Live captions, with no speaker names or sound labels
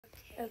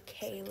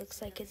Okay,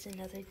 looks like it's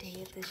another day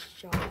at this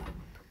job.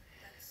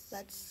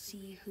 Let's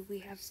see who we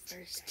have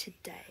first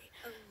today.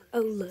 Oh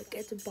look,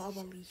 it's Bob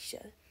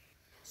Alicia.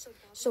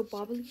 So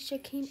Bob Alicia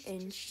came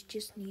in, she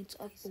just needs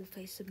a full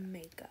face of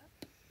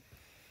makeup.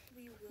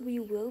 We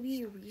will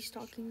be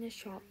restocking the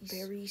shop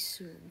very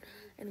soon,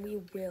 and we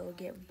will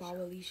get Bob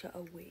Alicia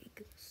a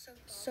wig.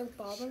 So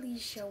Bob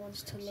Alicia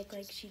wants to look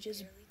like she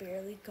just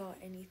barely got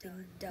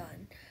anything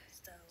done.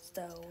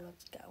 So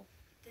let's go.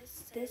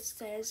 This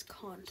says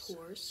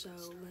contour, so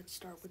let's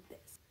start with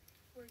this.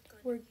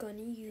 We're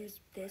gonna use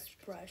this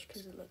brush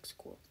because it looks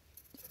cool.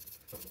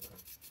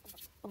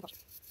 Oh my gosh.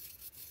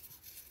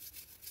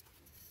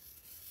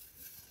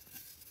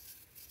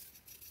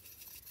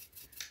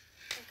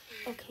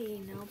 Okay,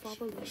 now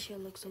Bob Alicia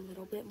looks a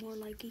little bit more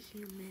like a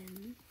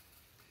human.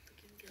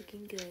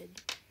 Looking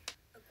good.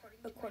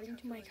 According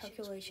to my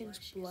calculations,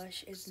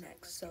 blush is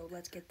next, so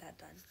let's get that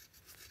done.